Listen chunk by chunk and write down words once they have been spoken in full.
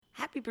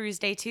Happy Brews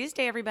Day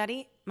Tuesday,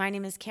 everybody. My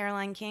name is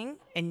Caroline King,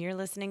 and you're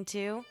listening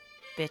to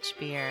Bitch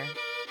Beer.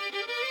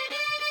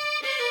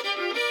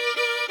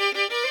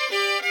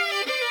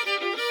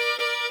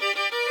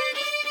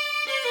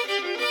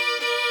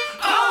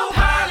 Oh,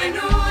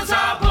 parlez-nous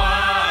à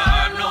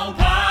boire, non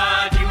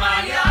pas du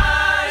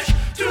mariage,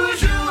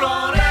 toujours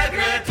en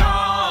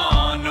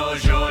regrettant nos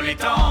jolis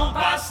temps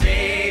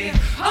passés.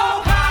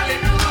 Oh,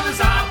 parlez-nous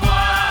à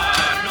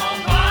boire,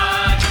 non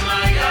pas du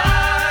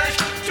mariage,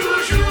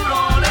 toujours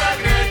en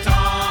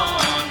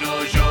regrettant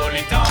nos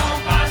jolis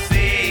temps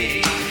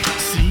passés.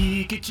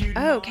 Si que tu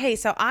Okay,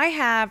 so I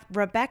have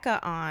Rebecca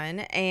on,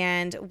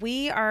 and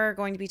we are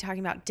going to be talking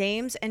about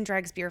Dames and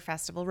Dregs Beer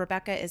Festival.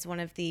 Rebecca is one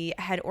of the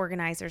head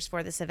organizers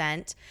for this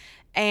event.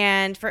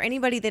 And for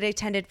anybody that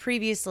attended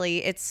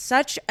previously, it's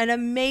such an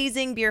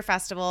amazing beer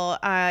festival.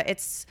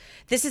 This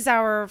is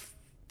our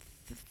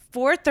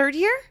third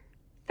year?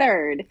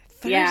 Third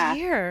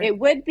year. It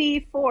would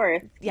be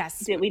fourth.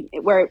 Yes. If we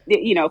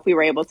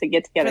were able to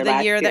get together For the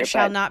last year that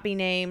shall but- not be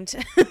named.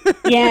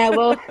 Yeah,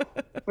 well,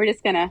 we're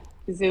just gonna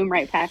zoom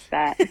right past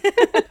that.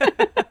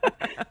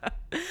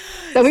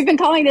 So we've been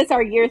calling this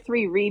our year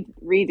 3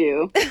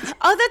 redo.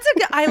 Oh,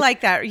 I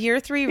like that. Year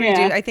 3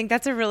 redo. Yeah. I think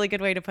that's a really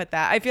good way to put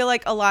that. I feel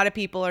like a lot of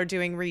people are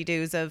doing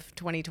redos of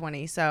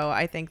 2020. So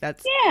I think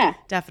that's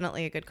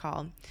definitely a good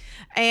call.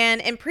 And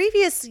in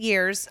previous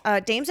years,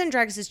 Dames and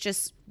Dregs is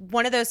just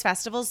one of those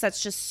festivals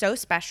that's just so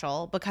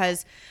special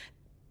because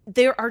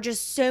there are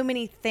just so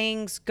many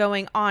things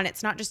going on.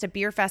 It's not just a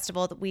beer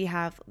festival that we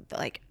have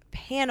like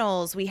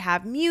panels, we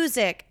have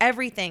music,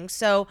 everything.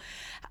 So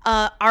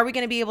are we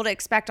going to be able to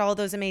expect all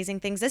those amazing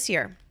things this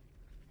year?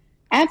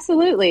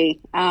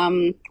 Absolutely.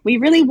 We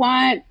really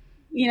wanted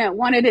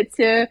it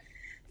to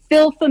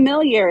feel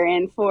familiar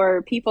and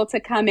for people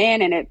to come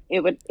in and it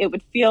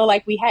would feel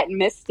like we hadn't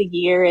missed a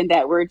year and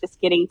that we're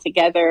just getting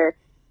together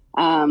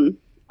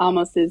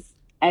almost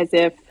as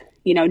if,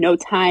 no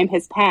time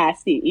has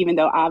passed, even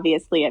though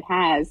obviously it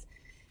has.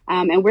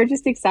 And we're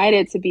just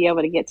excited to be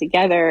able to get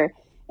together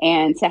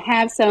and to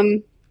have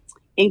some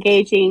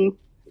engaging,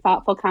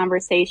 thoughtful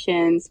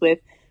conversations with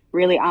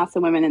really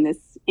awesome women in this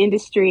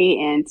industry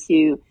and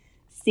to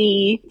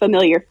see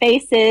familiar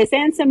faces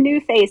and some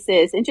new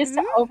faces and just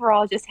to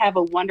overall just have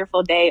a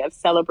wonderful day of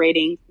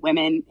celebrating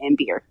women and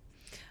beer.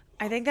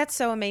 I think that's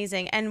so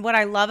amazing. And what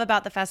I love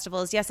about the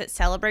festival is, yes, it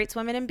celebrates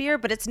women in beer,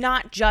 but it's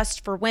not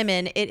just for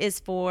women. It is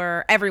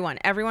for everyone.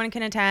 Everyone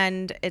can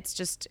attend.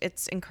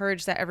 It's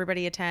encouraged that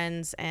everybody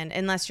attends. And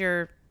unless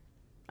you're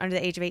under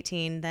the age of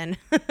 18, then,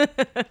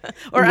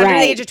 or under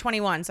the age of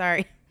 21,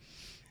 sorry.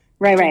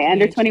 Right.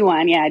 Under age.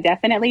 21. Yeah,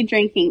 definitely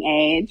drinking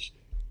age.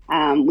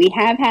 We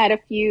have had a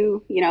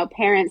few,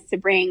 parents to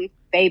bring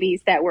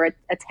babies that were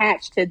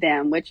attached to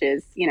them, which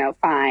is,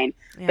 fine.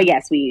 Yeah. But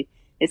yes,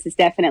 this is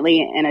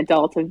definitely an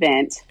adult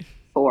event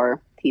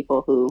for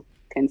people who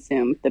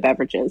consume the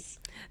beverages.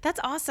 That's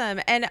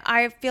awesome. And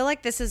I feel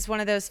like this is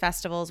one of those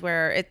festivals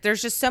where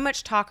there's just so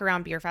much talk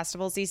around beer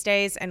festivals these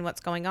days and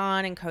what's going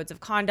on and codes of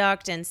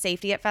conduct and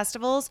safety at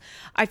festivals.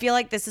 I feel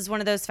like this is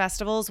one of those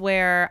festivals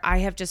where I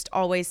have just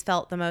always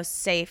felt the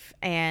most safe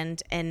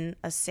and in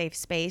a safe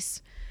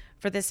space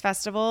for this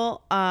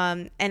festival.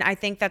 And I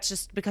think that's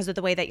just because of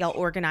the way that y'all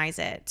organize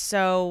it.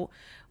 So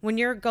when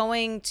you're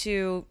going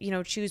to,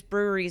 choose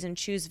breweries and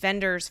choose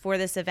vendors for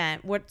this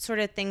event, what sort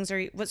of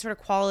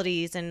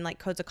qualities and like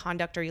codes of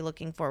conduct are you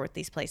looking for with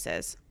these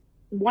places?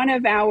 One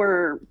of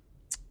our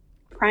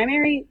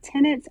primary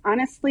tenets,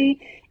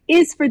 honestly,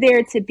 is for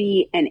there to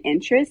be an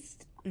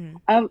interest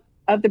of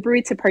the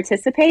brewery to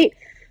participate,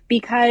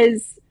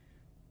 because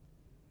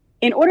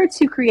in order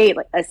to create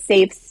like a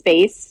safe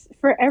space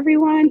for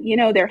everyone,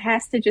 there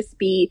has to just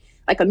be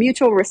like a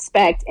mutual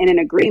respect and an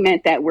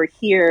agreement that we're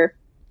here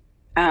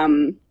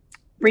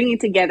bringing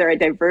together a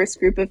diverse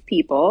group of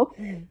people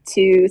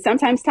to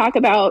sometimes talk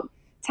about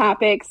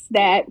topics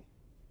that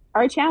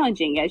are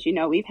challenging. As you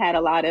know, we've had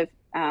a lot of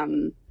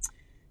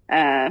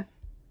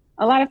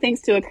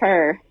things to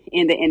occur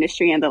in the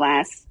industry in the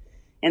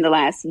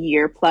last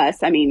year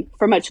plus. I mean,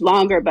 for much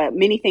longer, but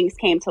many things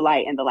came to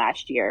light in the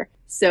last year.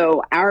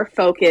 So our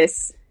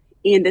focus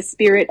in the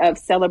spirit of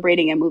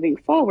celebrating and moving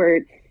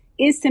forward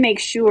is to make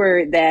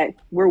sure that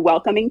we're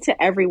welcoming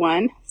to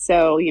everyone.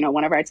 So,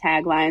 one of our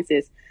taglines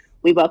is,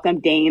 we welcome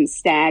dames,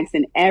 stags,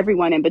 and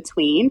everyone in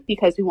between,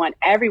 because we want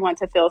everyone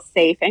to feel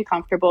safe and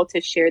comfortable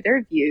to share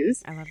their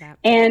views. I love that.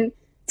 And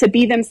to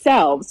be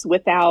themselves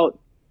without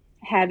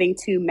having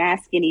to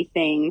mask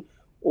anything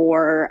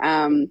or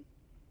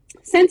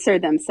censor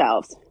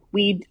themselves.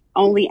 We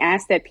only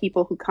ask that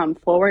people who come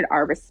forward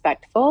are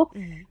respectful,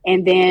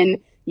 and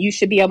then you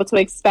should be able to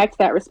expect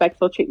that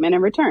respectful treatment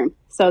in return.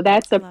 So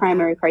that's a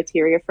primary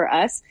criteria for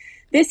us.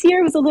 This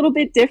year was a little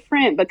bit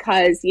different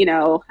because,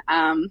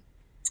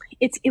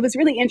 it was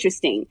really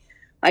interesting.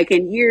 Like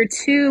in year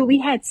 2, we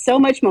had so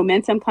much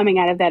momentum coming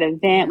out of that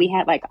event. We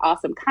had like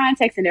awesome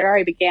context, and it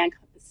already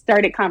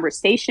started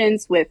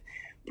conversations with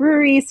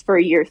breweries for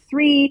year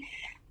 3.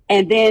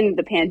 And then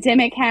the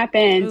pandemic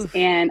happened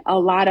and a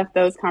lot of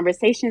those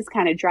conversations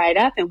kind of dried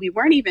up, and we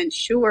weren't even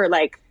sure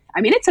like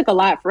I mean, it took a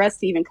lot for us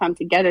to even come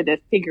together to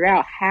figure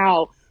out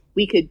how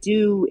we could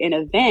do an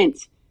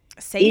event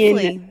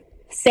safely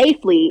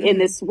in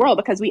this world,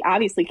 because we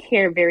obviously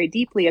care very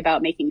deeply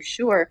about making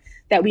sure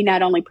that we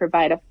not only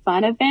provide a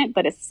fun event,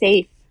 but a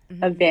safe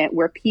event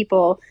where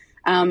people,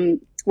 where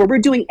we're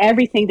doing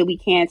everything that we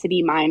can to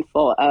be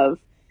mindful of,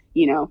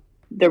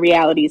 the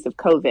realities of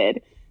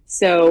COVID.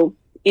 So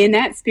in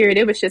that spirit,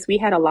 it was just, we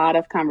had a lot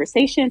of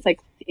conversations like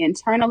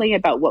internally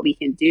about what we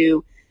can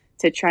do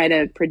to try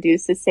to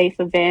produce a safe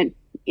event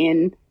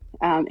in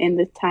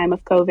the time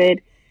of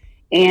COVID.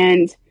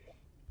 And,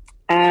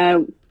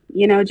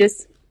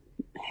 just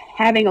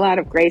having a lot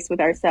of grace with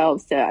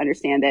ourselves to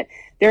understand that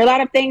there are a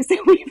lot of things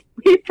that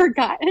we've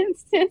forgotten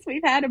since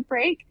we've had a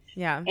break.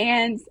 Yeah.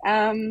 And,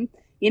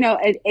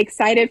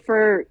 excited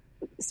for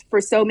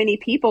so many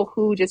people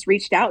who just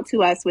reached out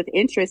to us with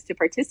interest to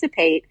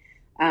participate.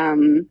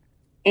 And,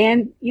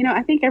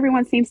 I think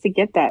everyone seems to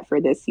get that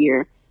for this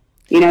year.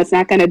 It's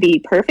not going to be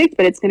perfect,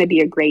 but it's going to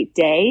be a great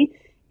day.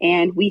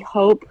 And we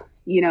hope,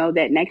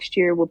 that next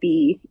year will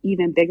be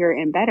even bigger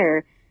and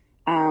better.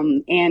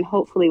 And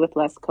hopefully with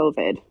less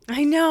COVID.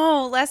 I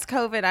know, less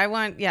COVID.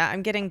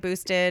 I'm getting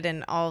boosted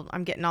and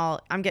I'm getting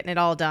it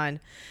all done.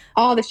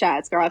 All the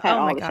shots, girl. I've had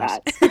all the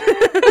shots.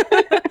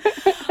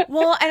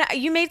 Well, and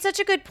you made such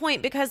a good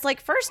point because, like,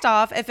 first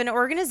off, if an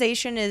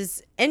organization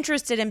is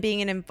interested in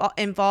being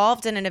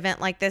involved in an event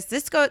like this,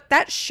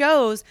 that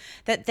shows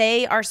that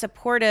they are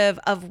supportive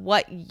of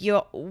what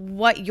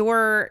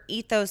your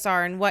ethos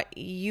are and what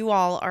you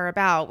all are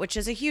about, which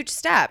is a huge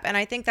step. And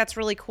I think that's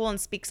really cool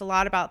and speaks a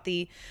lot about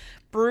the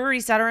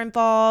breweries that are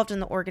involved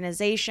and the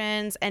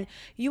organizations. And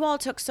you all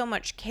took so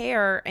much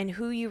care in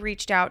who you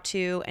reached out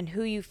to and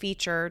who you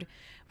featured,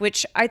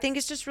 which I think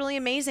is just really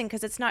amazing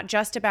because it's not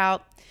just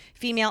about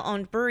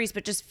female-owned breweries,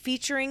 but just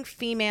featuring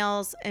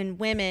females and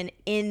women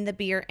in the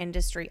beer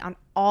industry on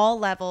all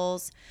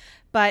levels,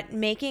 but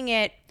making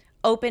it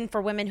open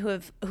for women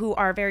who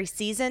are very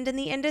seasoned in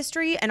the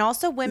industry, and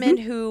also women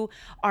who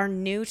are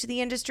new to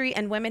the industry,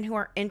 and women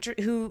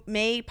who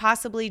may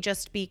possibly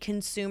just be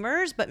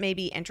consumers but may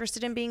be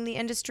interested in being in the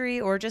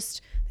industry, or they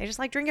just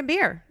like drinking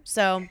beer.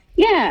 So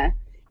yeah.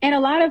 And a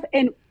lot of,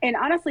 and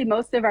honestly,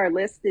 most of our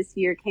list this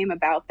year came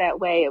about that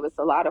way. It was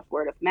a lot of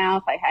word of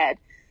mouth. I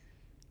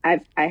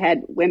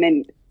had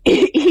women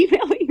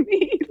emailing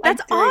me.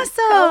 That's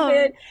awesome.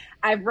 COVID.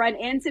 I've run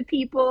into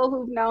people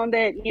who've known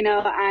that,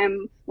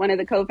 I'm one of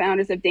the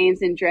co-founders of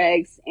Dames and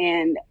Dregs.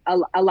 And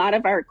a lot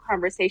of our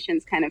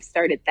conversations kind of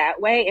started that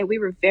way. And we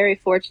were very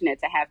fortunate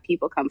to have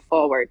people come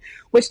forward,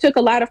 which took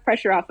a lot of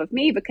pressure off of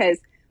me because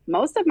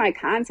most of my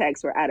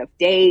contacts were out of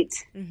date.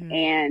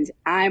 And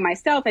I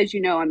myself, as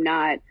you know,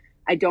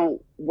 I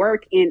don't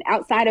work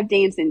outside of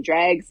Dames and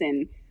Dregs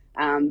and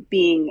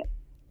being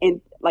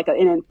an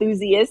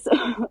enthusiast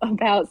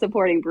about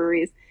supporting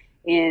breweries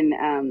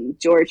in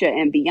Georgia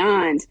and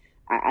beyond.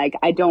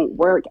 I don't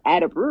work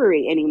at a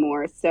brewery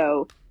anymore.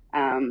 So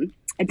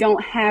I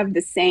don't have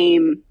the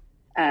same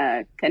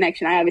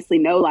connection. I obviously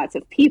know lots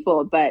of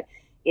people, but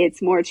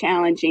it's more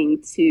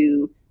challenging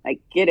to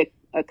get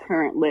a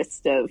current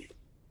list of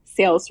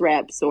sales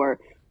reps or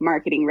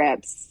marketing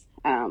reps,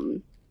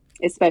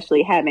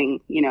 especially having,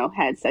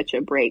 had such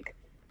a break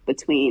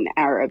between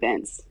our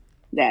events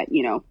that,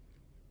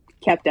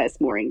 kept us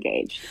more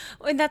engaged.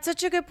 And that's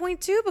such a good point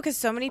too, because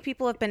so many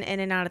people have been in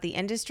and out of the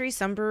industry.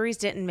 Some breweries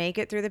didn't make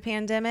it through the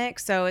pandemic.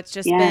 So it's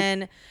just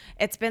been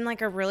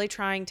like a really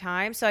trying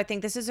time. So I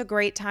think this is a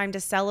great time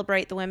to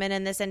celebrate the women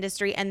in this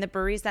industry and the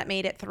breweries that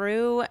made it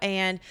through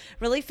and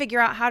really figure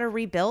out how to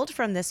rebuild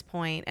from this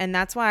point. And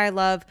that's why I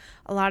love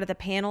a lot of the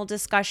panel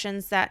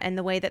discussions and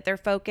the way that they're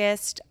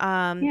focused.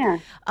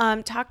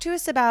 Talk to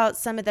us about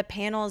some of the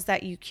panels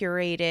that you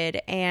curated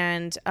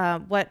and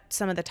what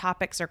some of the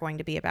topics are going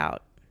to be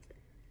about.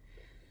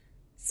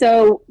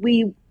 So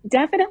we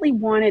definitely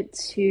wanted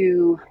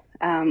to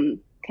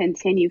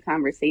continue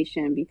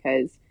conversation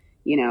because,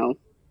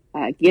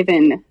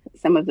 given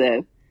some of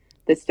the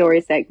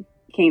stories that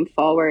came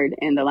forward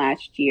in the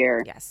last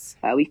year,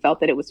 we felt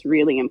that it was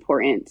really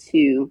important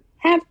to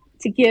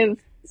give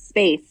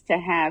space to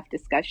have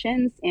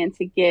discussions and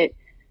to get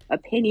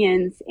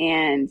opinions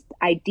and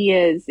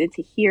ideas and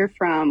to hear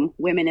from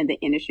women in the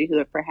industry who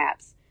have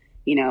perhaps,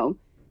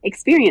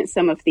 experienced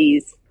some of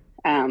these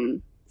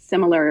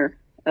similar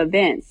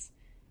events,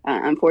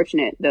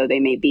 unfortunate though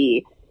they may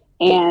be.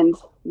 And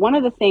one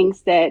of the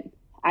things that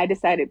I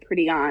decided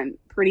pretty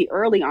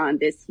early on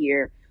this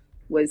year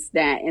was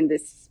that in the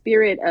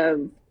spirit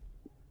of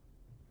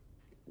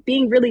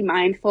being really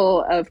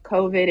mindful of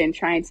COVID and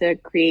trying to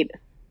create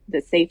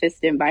the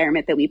safest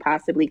environment that we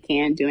possibly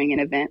can doing an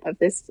event of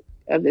this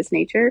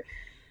nature,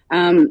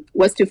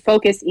 was to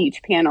focus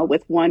each panel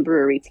with one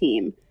brewery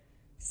team.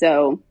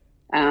 So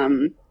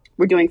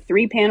we're doing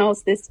 3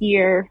 panels this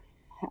year.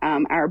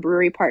 Our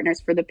brewery partners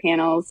for the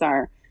panels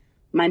are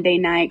Monday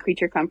Night,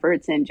 Creature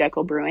Comforts, and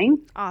Jekyll Brewing.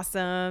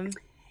 Awesome.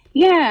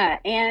 Yeah.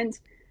 And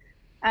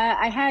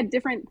I had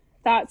different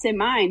thoughts in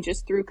mind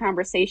just through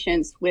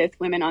conversations with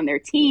women on their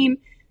team.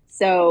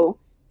 So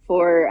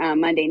for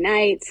Monday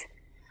night,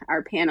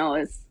 our panel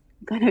is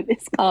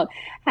it's called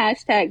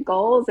hashtag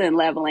goals and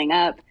leveling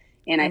up.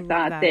 And I love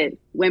thought that. that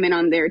women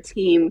on their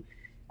team,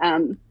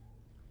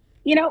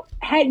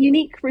 had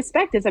unique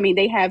perspectives. I mean,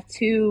 they have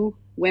two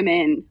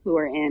women who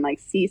are in like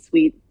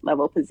C-suite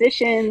level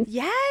positions.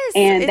 Yes,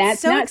 And it's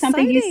that's so not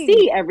something you exciting.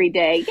 see every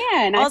day.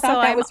 Yeah. And I Also,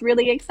 thought that I'm was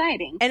really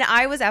exciting. and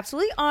I was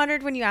absolutely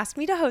honored when you asked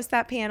me to host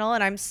that panel,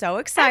 and I'm so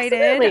excited.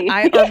 Absolutely.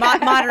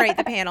 Moderate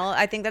the panel.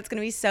 I think that's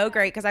going to be so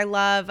great because I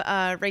love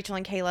Rachel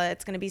and Kayla.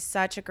 It's going to be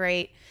such a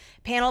great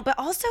panel, but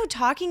also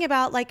talking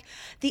about like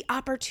the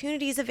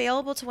opportunities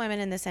available to women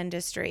in this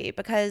industry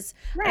because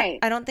Right.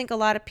 I don't think a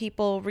lot of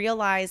people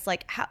realize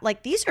like how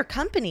like these are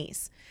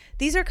companies.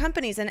 These are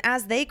companies, and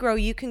as they grow,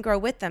 you can grow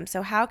with them.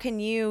 So how can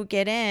you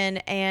get in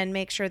and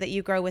make sure that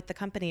you grow with the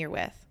company you're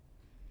with?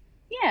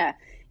 Yeah.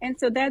 And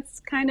so that's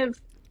kind of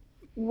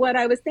what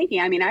I was thinking.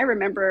 I mean, I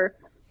remember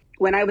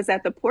when I was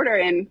at the Porter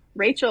and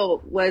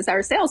Rachel was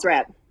our sales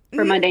rep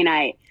for Monday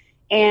night.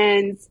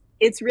 And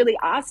it's really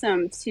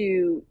awesome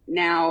to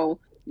now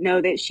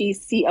know that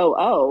she's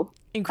COO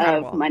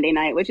Incredible. of Monday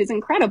night, which is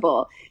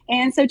incredible.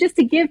 And so just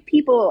to give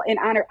people an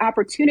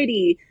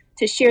opportunity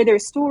to share their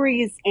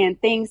stories and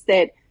things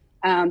that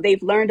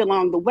they've learned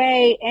along the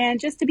way, and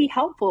just to be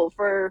helpful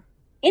for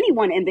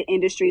anyone in the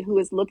industry who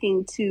is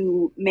looking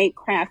to make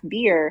craft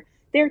beer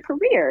their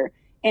career,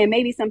 and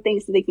maybe some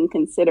things that they can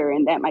consider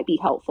and that might be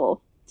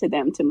helpful to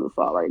them to move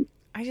forward.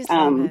 I just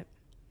love it.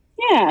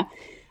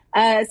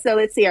 Yeah. So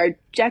let's see. Our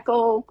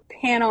Jekyll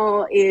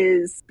panel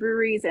is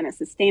breweries and a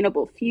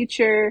sustainable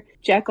future.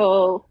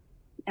 Jekyll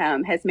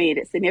has made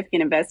a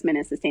significant investment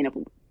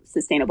in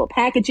sustainable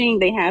packaging.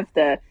 They have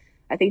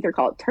I think they're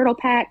called turtle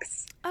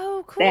packs.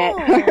 Oh, cool.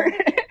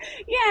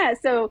 Yeah.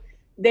 So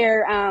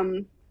they're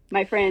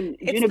my friend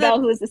Junibel,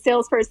 who is the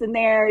salesperson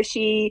there.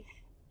 She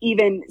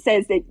even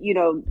says that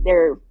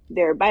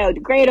they're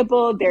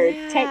biodegradable. They're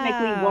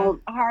technically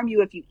won't harm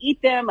you if you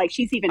eat them. Like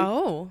she's even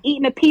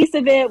eaten a piece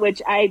of it,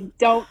 which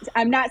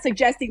I'm not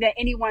suggesting that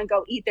anyone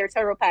go eat their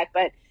turtle pack,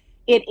 but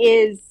it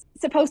is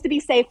supposed to be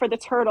safe for the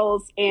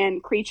turtles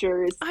and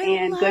creatures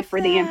and good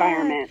for the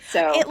environment.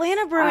 So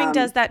Atlanta Brewing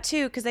does that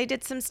too, because they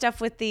did some stuff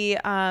with the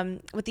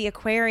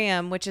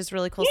aquarium, which is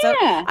really cool. Yeah.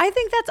 So I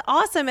think that's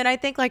awesome, and I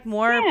think like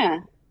more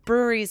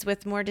breweries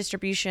with more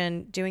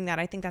distribution doing that.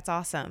 I think that's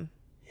awesome.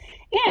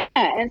 Yeah.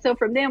 And so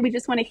from them, we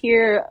just want to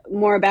hear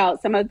more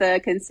about some of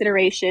the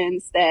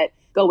considerations that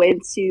go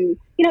into,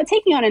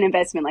 taking on an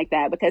investment like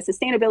that, because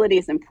sustainability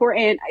is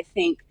important. I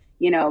think,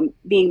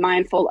 being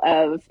mindful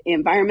of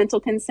environmental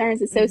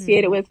concerns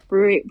associated with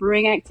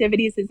brewing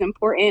activities is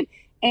important,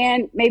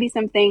 and maybe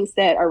some things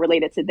that are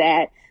related to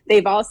that.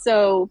 They've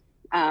also,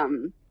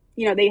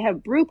 they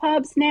have brew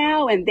pubs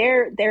now, and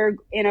they're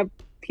in a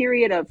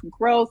period of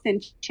growth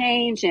and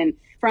change. And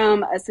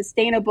from a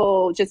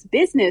sustainable just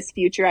business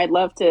future,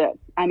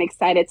 I'm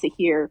excited to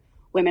hear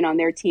women on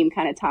their team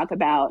kind of talk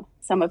about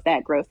some of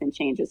that growth and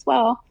change as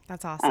well.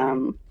 That's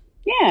awesome.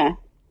 Yeah.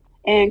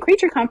 And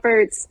Creature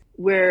Comforts,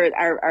 where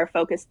our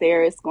focus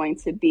there is going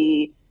to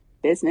be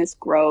business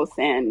growth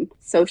and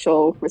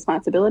social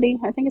responsibility,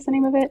 I think is the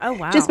name of it. Oh,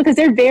 wow. Just because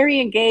they're very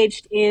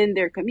engaged in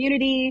their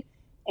community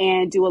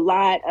and do a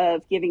lot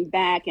of giving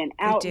back and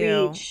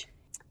outreach.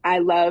 I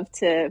love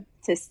to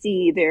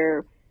see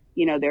their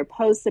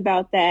posts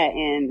about that.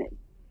 And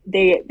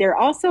they're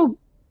also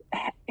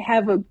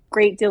have a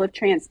great deal of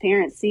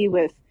transparency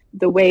with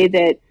the way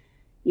that,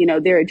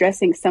 they're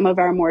addressing some of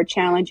our more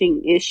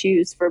challenging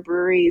issues for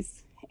breweries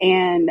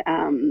and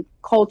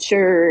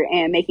culture,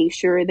 and making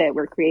sure that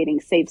we're creating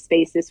safe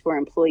spaces for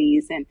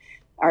employees and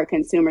our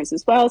consumers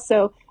as well.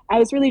 So I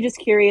was really just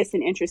curious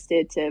and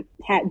interested to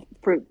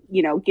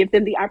give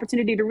them the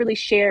opportunity to really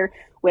share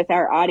with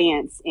our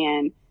audience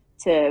and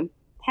to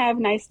have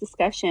nice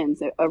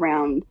discussions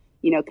around,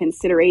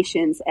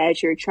 considerations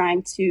as you're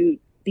trying to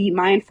be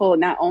mindful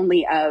not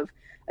only of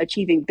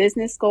achieving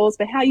business goals,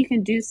 but how you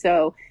can do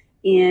so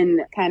in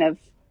kind of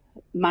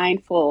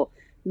mindful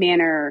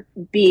manner,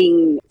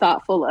 being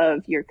thoughtful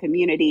of your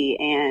community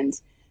and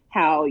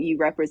how you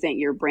represent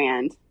your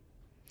brand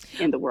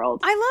in the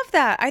world. I love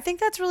that. I think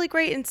that's really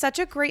great and such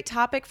a great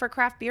topic for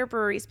craft beer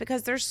breweries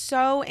because they're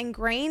so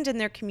ingrained in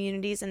their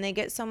communities and they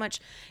get so much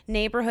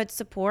neighborhood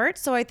support.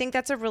 So I think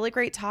that's a really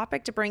great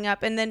topic to bring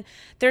up. And then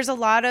there's a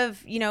lot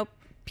of,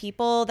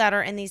 people that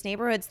are in these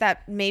neighborhoods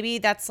that maybe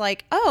that's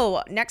like,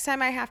 oh, next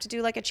time I have to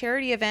do like a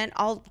charity event,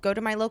 I'll go to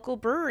my local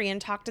brewery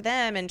and talk to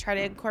them and try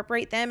to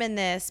incorporate them in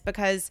this,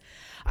 because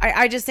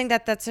I just think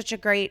that that's such a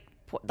great,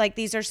 like,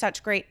 these are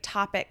such great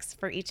topics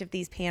for each of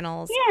these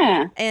panels.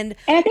 Yeah. And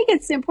I think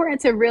it's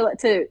important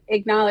to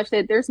acknowledge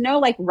that there's no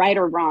like right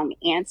or wrong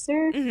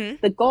answer. Mm-hmm.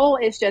 The goal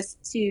is just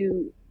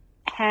to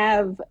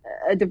have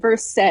a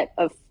diverse set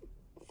of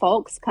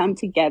folks come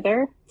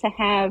together to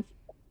have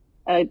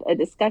a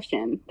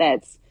discussion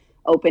that's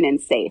open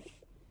and safe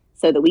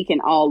so that we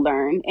can all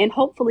learn and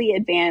hopefully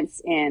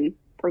advance and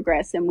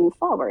progress and move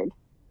forward.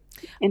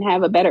 and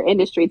have a better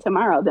industry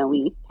tomorrow than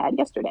we had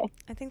yesterday.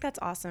 I think that's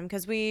awesome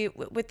because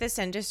with this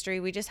industry,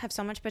 we just have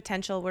so much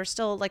potential. We're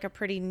still like a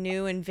pretty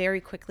new and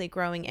very quickly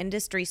growing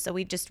industry. So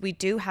we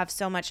do have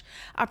so much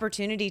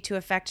opportunity to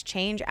affect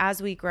change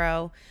as we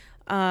grow,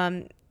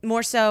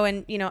 more so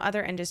in,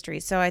 other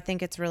industries. So I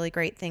think it's really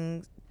great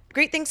things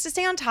to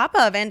stay on top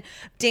of, and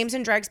Dames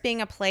and Dregs being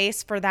a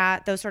place for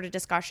those sort of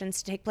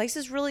discussions to take place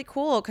is really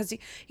cool because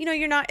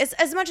you're not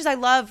as much as I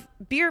love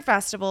beer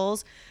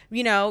festivals,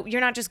 you're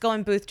not just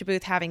going booth to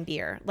booth having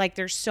beer. Like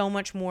there's so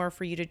much more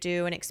for you to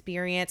do and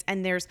experience,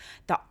 and there's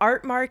the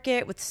art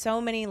market with so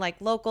many like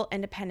local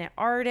independent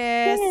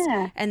artists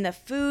and the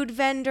food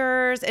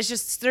vendors. There's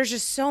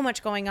just so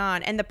much going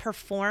on, and the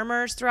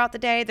performers throughout the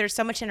day. There's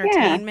so much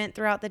entertainment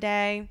throughout the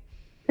day.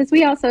 Because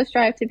we also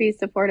strive to be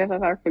supportive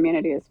of our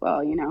community as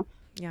well,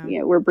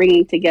 we're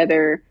bringing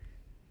together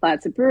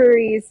lots of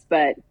breweries,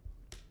 but,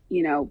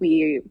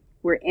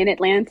 we're in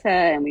Atlanta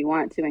and we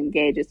want to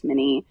engage as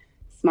many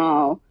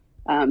small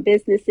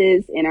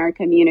businesses in our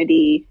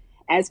community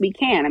as we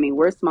can. I mean,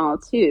 we're small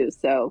too.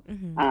 So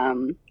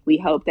we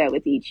hope that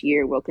with each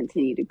year we'll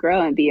continue to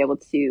grow and be able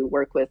to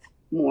work with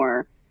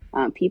more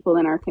people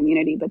in our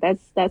community. But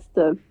that's just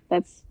the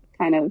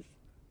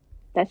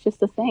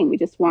thing. We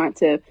just want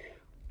to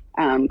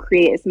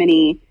create as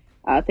many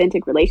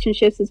authentic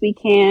relationships as we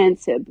can,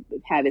 to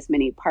have as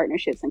many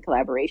partnerships and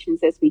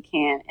collaborations as we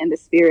can, in the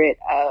spirit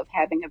of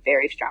having a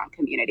very strong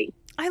community.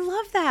 I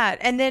love that.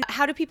 And then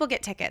how do people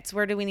get tickets?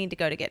 Where do we need to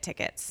go to get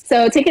tickets?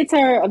 So tickets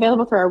are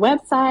available for our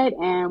website,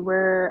 and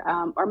we're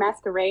our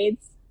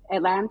Masquerades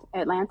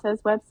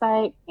Atlanta's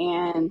website,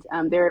 and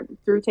they're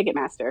through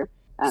Ticketmaster.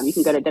 You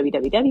can go to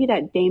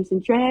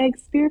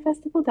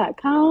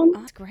www.damesanddragsbeerfestival.com.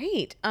 That's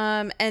great.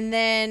 And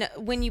then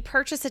when you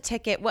purchase a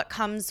ticket, what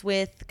comes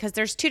with, because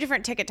there's two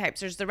different ticket types.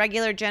 There's the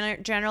regular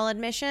general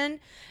admission,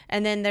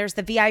 and then there's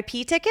the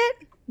VIP ticket.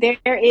 There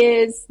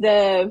is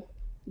the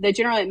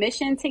general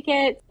admission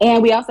ticket,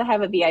 and we also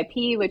have a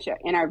VIP, which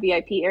in our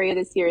VIP area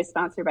this year is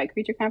sponsored by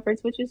Creature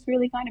Comforts, which is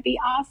really going to be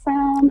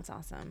awesome. That's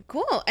awesome.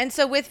 Cool. And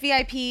so with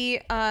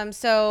VIP,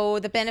 so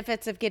the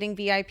benefits of getting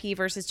VIP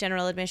versus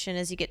general admission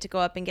is you get to go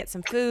up and get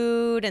some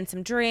food and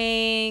some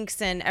drinks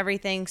and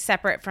everything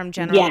separate from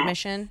general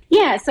admission.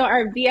 Yeah. So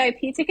our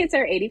VIP tickets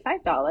are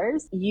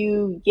 $85.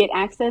 You get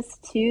access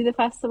to the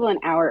festival an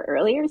hour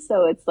earlier.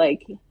 So it's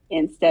like,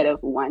 instead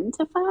of 1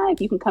 to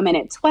 5, you can come in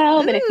at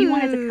 12. And if you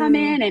wanted to come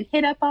in and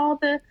hit up all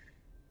the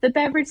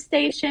beverage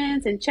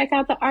stations and check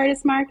out the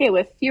artist market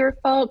with fewer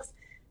folks,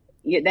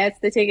 that's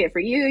the ticket for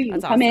you. You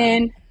can come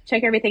in,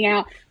 check everything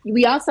out.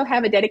 We also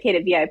have a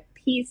dedicated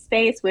VIP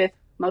space with,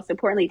 most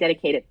importantly,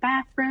 dedicated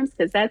bathrooms,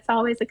 because that's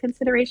always a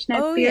consideration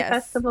at beer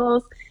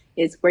festivals,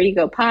 is where you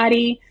go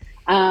potty.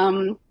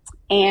 And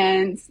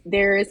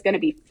there is going to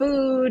be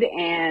food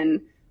and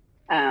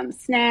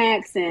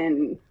snacks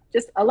and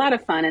just a lot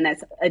of fun, and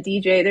that's a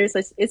DJ.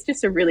 It's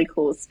just a really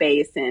cool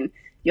space, and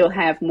you'll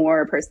have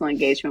more personal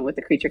engagement with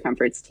the Creature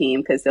Comforts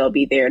team because they'll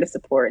be there to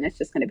support, and it's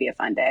just going to be a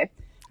fun day.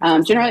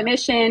 General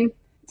admission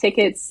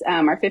tickets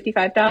are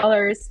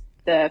 $55.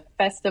 The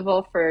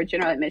festival for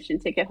general admission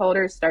ticket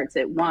holders starts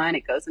at 1.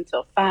 It goes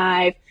until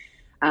 5.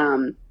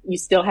 You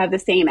still have the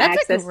same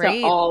access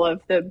to all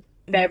of the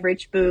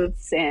beverage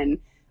booths and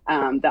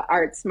the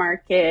arts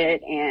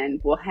market, and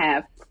we'll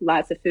have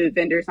lots of food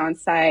vendors on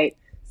site.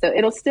 So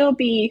it'll still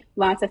be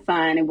lots of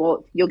fun, and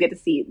we'll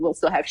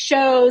still have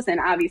shows, and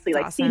obviously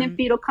Seed and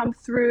Feed will come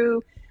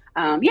through.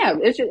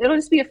 It'll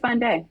just be a fun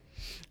day.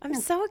 I'm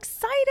so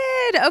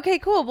excited. Okay,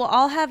 cool. Well,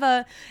 I'll have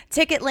a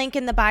ticket link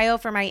in the bio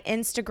for my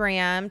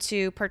Instagram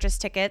to purchase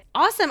tickets.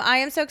 Awesome. I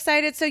am so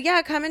excited. So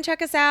yeah, come and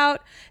check us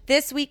out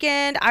this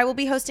weekend. I will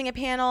be hosting a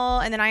panel,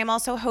 and then I am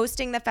also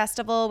hosting the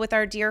festival with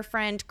our dear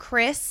friend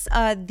Chris,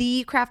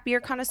 the craft beer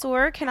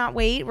connoisseur. Cannot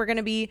wait. We're going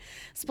to be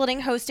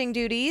splitting hosting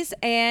duties,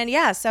 and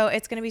yeah, so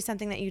it's going to be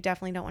something that you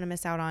definitely don't want to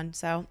miss out on.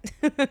 So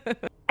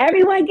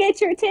everyone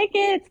get your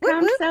tickets.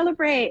 Come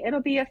celebrate.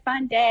 It'll be a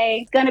fun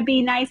day. It's going to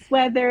be nice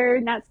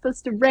weather, not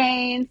supposed to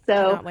rain,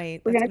 so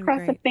we're going to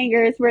cross the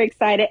fingers. We're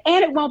excited,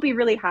 and it won't be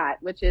really hot,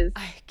 which is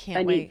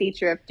a neat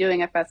feature of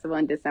doing a festival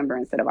in December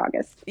instead of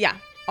August. Yeah,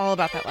 all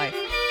about that life.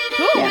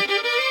 Cool. Yeah.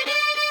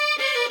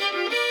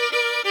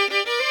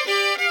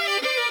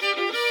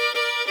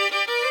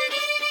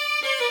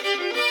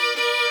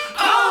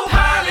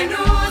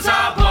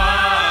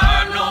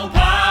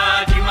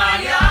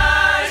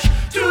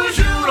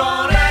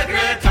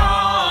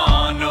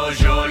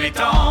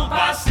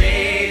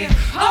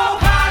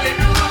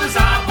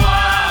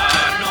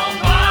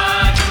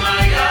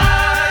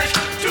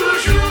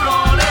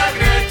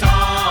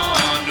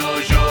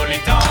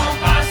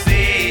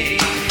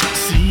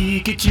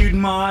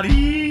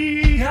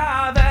 Marie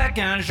avec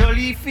un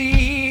joli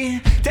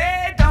fille,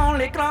 t'es dans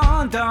les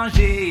grands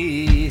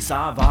dangers,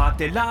 ça va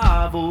te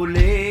la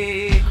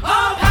voler.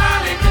 Oh,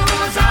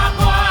 parlez-nous à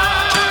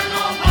boire,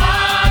 non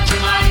pas du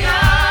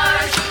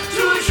mariage,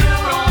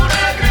 toujours en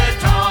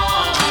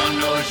regrettant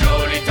nos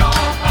jolis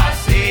temps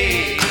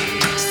passés.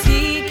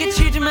 Si que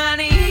tu te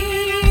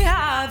maries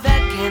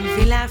avec une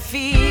vilaine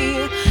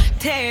fille,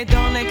 t'es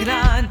dans le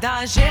grand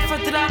danger,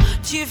 faudra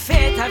tu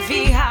fais ta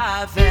vie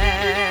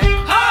avec.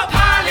 Oh,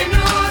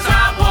 parlez-nous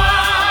à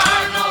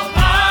boire nos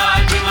pas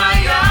du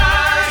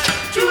mariage,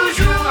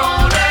 toujours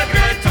en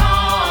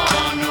regrettant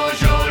nos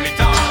jolis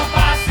temps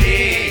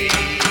passés.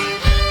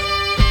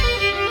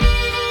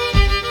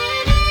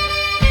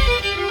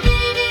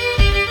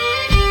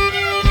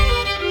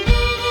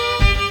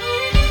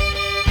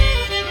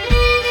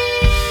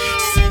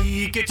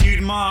 Si que tu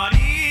te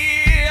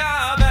maries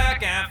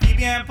avec un fille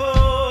bien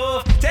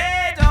pauvre,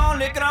 t'es dans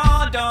le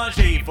grand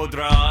danger,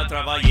 faudra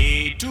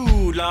travailler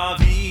toute la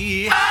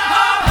vie. Oh,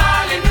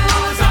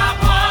 parlez-nous à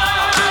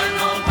boire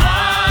non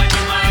pas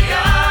du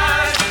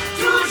mariage,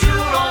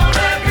 toujours en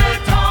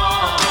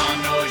regrettant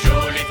nos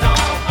jolis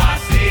temps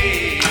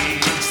passés.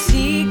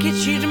 Si que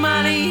tu te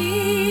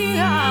maries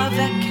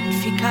avec une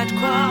fille quatre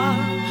quoi,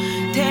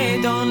 t'es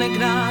dans le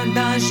grand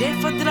danger,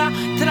 faudra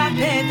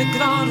trapper de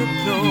grands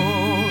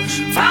reproches.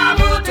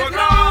 Femme ou de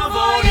grand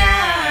vaut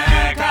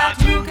rien, car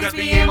tout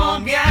gaspiller mon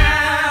bien.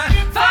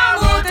 Femme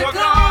ou de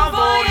grand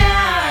vaut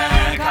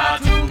rien, car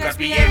tout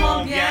gaspiller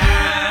mon bien.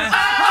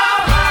 Oh,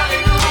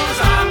 parlez-nous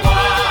à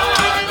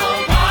boire non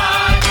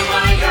pas du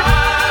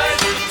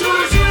mariage,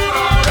 toujours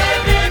en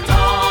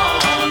regrettant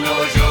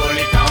nos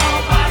jolis temps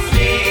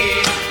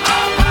passés.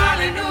 Oh,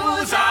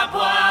 parlez-nous à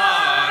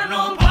boire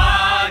non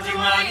pas du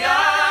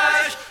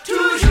mariage,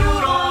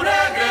 toujours en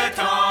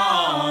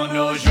regrettant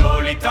nos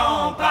jolis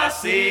temps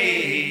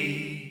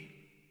passés.